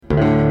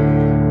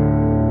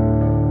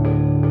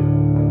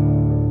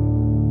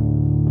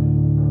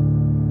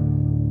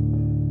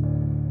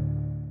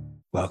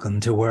Welcome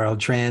to World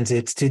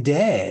Transits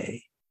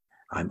Today.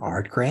 I'm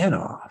Art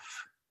Granoff.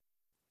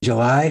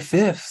 July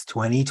 5th,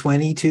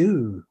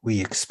 2022,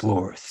 we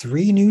explore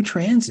three new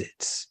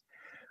transits: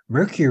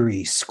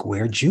 Mercury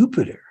square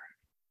Jupiter,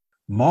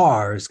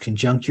 Mars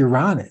conjunct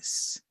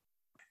Uranus,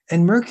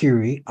 and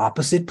Mercury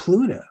opposite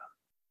Pluto.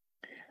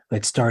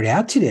 Let's start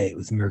out today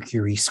with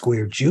Mercury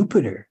square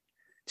Jupiter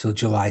till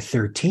July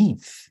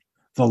 13th,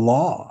 the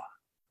law,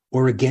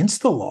 or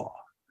against the law,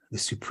 the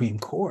Supreme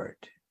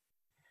Court.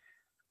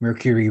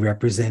 Mercury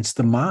represents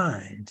the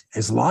mind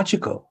as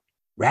logical,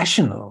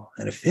 rational,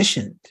 and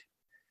efficient,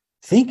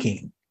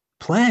 thinking,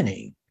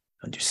 planning,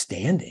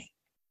 understanding,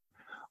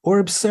 or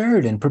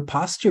absurd and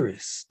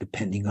preposterous,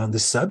 depending on the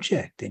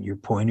subject and your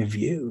point of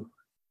view.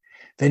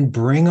 Then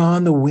bring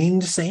on the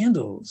winged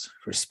sandals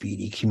for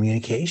speedy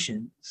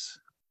communications.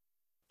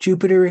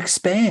 Jupiter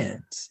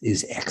expands,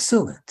 is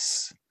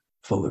excellence,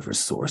 full of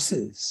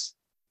resources.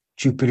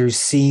 Jupiter's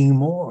seeing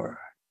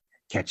more,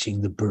 catching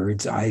the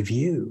bird's eye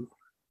view.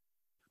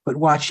 But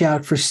watch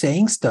out for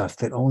saying stuff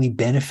that only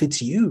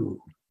benefits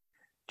you.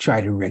 Try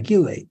to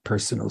regulate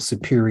personal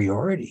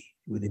superiority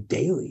with a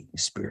daily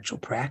spiritual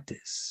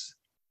practice.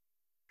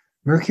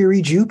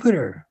 Mercury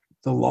Jupiter,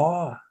 the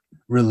law,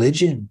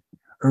 religion,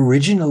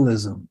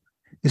 originalism,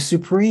 the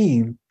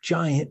supreme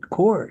giant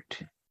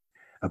court.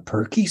 A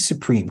perky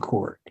Supreme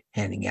Court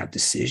handing out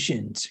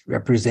decisions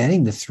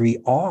representing the three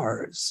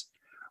R's: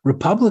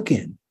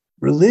 Republican,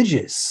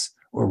 religious,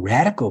 or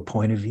radical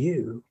point of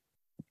view.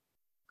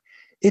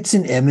 It's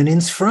an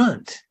eminence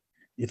front.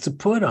 It's a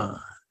put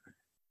on.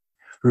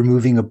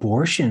 Removing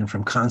abortion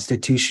from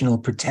constitutional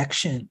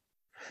protection,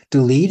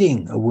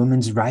 deleting a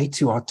woman's right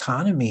to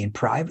autonomy and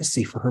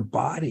privacy for her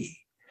body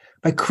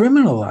by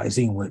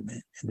criminalizing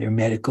women and their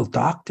medical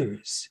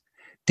doctors,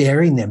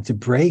 daring them to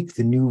break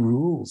the new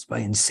rules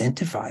by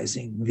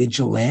incentivizing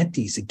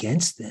vigilantes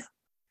against them.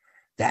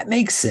 That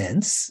makes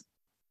sense.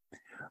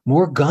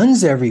 More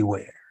guns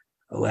everywhere,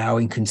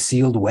 allowing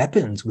concealed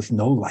weapons with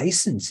no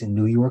license in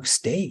New York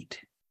State.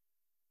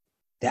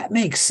 That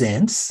makes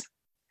sense.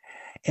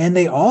 And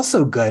they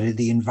also gutted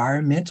the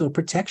Environmental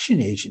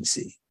Protection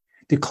Agency,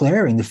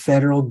 declaring the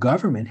federal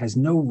government has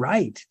no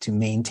right to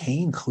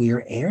maintain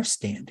clear air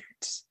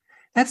standards.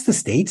 That's the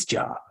state's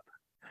job,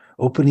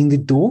 opening the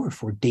door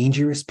for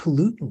dangerous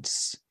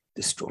pollutants,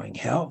 destroying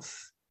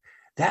health.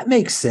 That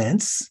makes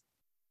sense.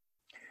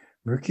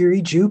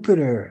 Mercury,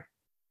 Jupiter,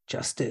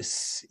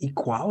 justice,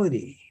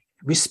 equality,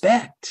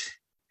 respect.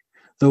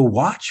 Though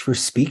watch for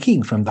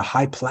speaking from the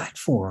high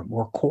platform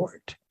or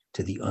court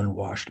to the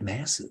unwashed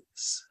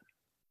masses.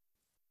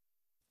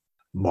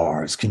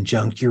 Mars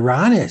conjunct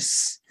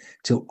Uranus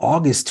till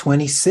August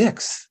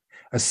 26th,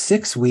 a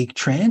 6-week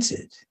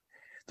transit,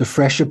 the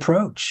fresh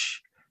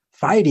approach,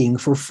 fighting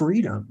for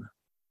freedom.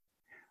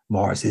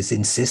 Mars is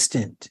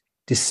insistent,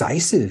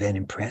 decisive, and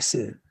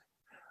impressive.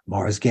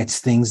 Mars gets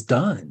things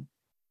done.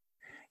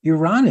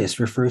 Uranus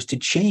refers to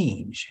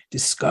change,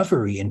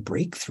 discovery, and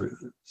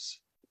breakthroughs.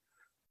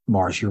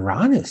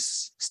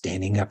 Mars-Uranus,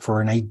 standing up for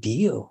an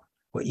ideal,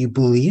 what you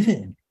believe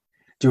in,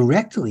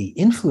 directly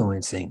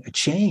influencing a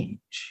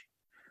change,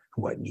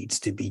 what needs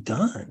to be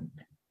done.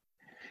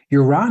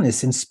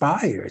 Uranus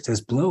inspires as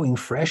blowing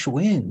fresh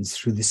winds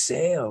through the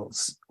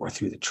sails or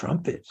through the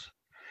trumpet.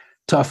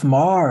 Tough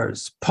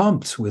Mars,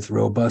 pumped with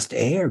robust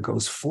air,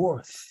 goes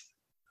forth.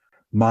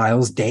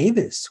 Miles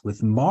Davis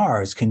with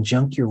Mars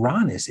conjunct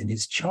Uranus in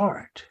his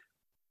chart.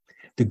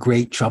 The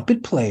great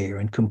trumpet player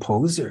and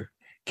composer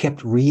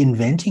kept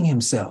reinventing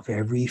himself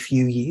every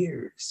few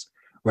years,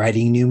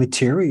 writing new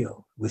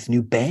material with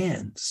new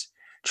bands,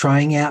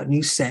 trying out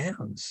new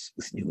sounds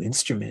with new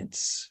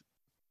instruments.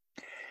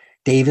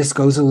 Davis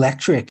goes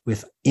electric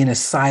with In a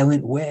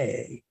Silent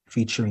Way,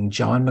 featuring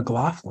John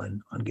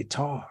McLaughlin on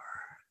guitar.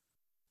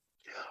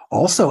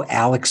 Also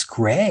Alex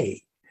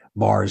Grey,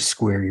 Mars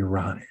square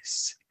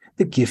Uranus,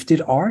 the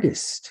gifted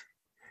artist.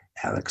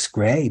 Alex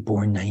Grey,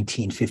 born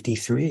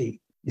 1953,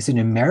 is an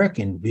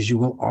American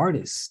visual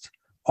artist,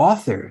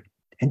 author,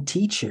 and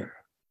teacher,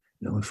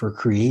 known for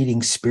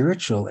creating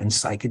spiritual and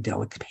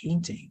psychedelic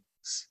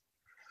paintings.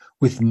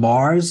 With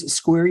Mars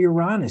square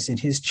Uranus in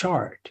his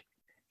chart,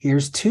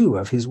 here's 2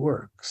 of his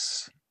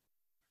works: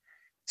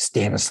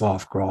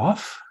 Stanislav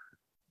Grof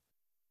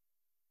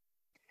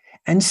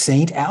and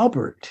Saint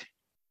Albert.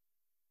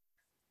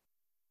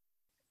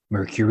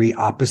 Mercury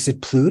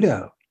opposite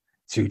Pluto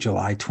through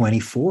July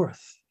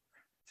 24th,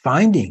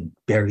 finding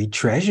buried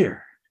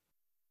treasure.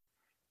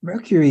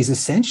 Mercury is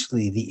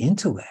essentially the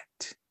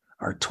intellect,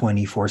 our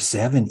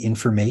 24/7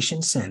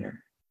 information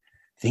center,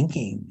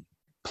 thinking,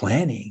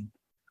 planning,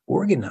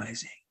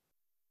 organizing.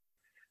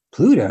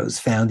 Pluto's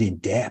found in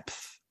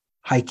depth,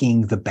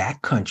 hiking the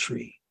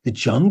backcountry, the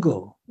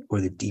jungle, or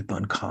the deep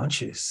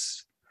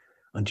unconscious,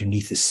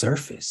 underneath the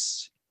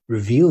surface,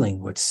 revealing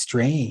what's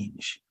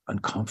strange,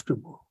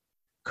 uncomfortable,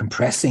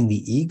 compressing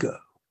the ego,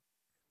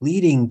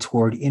 leading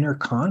toward inner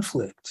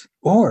conflict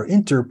or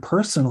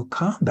interpersonal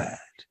combat.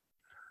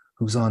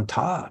 Who's on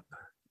top?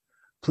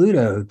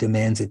 Pluto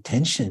demands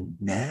attention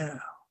now.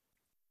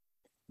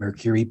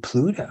 Mercury,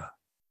 Pluto,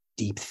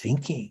 deep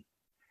thinking,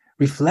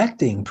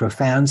 reflecting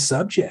profound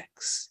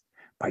subjects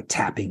by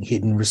tapping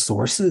hidden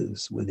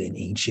resources within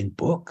ancient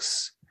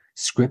books,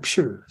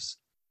 scriptures,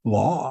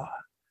 law,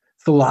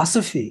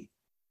 philosophy,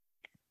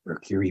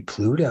 Mercury,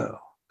 Pluto,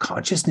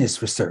 consciousness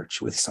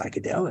research with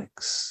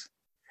psychedelics.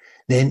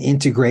 Then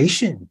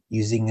integration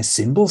using a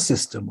symbol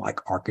system like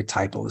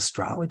archetypal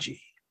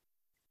astrology.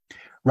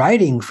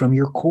 Writing from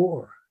your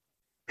core,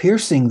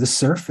 piercing the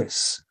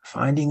surface,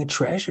 finding a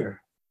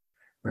treasure,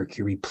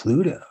 Mercury,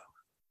 Pluto.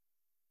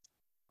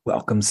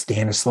 Welcome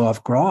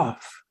Stanislav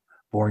Grof,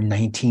 born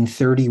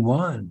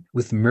 1931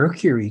 with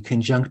Mercury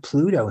conjunct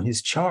Pluto in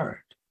his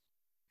chart.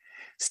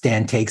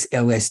 Stan takes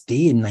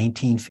LSD in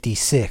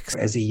 1956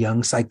 as a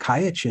young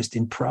psychiatrist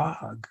in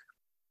Prague.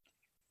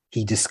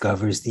 He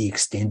discovers the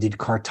extended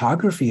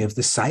cartography of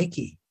the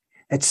psyche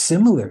that's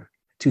similar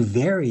to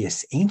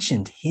various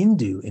ancient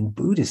Hindu and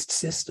Buddhist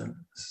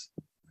systems.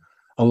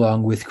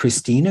 Along with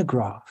Christina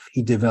Grof,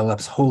 he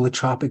develops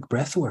holotropic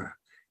breathwork.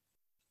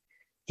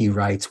 He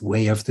writes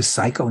Way of the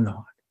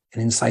Psychonaut,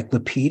 an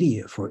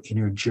encyclopedia for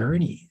inner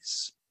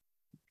journeys.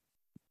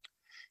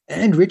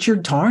 And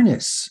Richard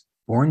Tarnas,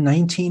 born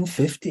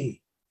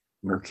 1950,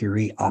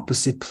 Mercury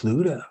opposite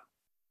Pluto.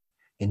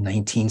 In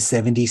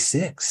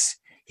 1976,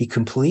 he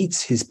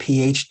completes his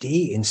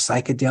PhD in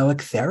psychedelic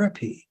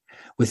therapy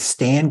with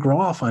Stan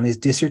Grof on his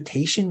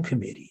dissertation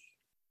committee.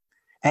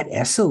 At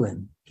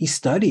Esalen, he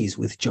studies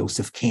with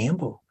Joseph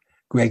Campbell,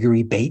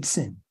 Gregory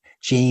Bateson,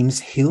 James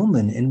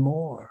Hillman, and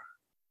more.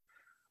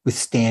 With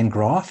Stan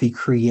Grof, he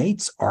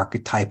creates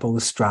archetypal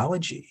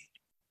astrology.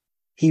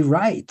 He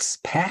writes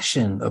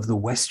Passion of the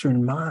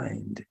Western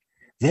Mind,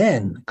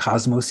 then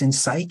Cosmos and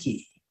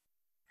Psyche,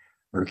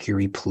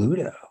 Mercury,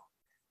 Pluto,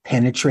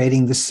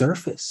 penetrating the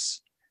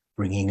surface,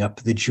 bringing up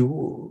the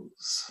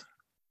jewels.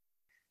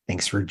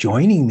 Thanks for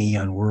joining me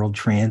on World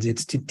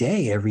Transits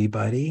today,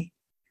 everybody.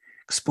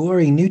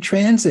 Exploring new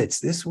transits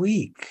this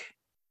week.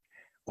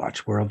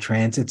 Watch World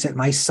Transits at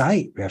my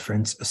site,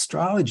 Reference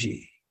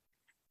Astrology.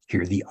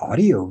 Hear the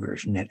audio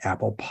version at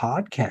Apple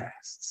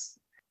Podcasts.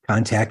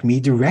 Contact me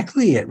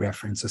directly at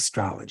Reference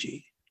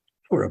Astrology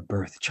for a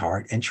birth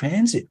chart and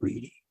transit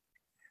reading,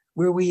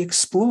 where we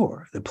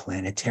explore the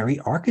planetary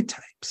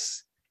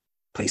archetypes.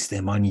 Place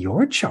them on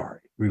your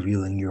chart,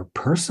 revealing your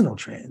personal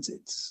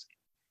transits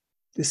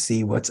to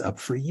see what's up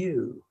for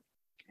you.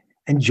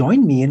 And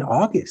join me in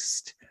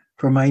August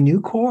for my new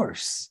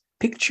course,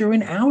 Picture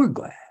an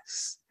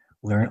Hourglass.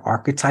 Learn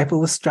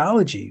archetypal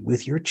astrology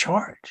with your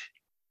chart.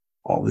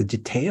 All the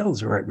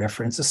details are at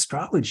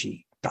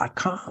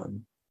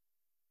referenceastrology.com.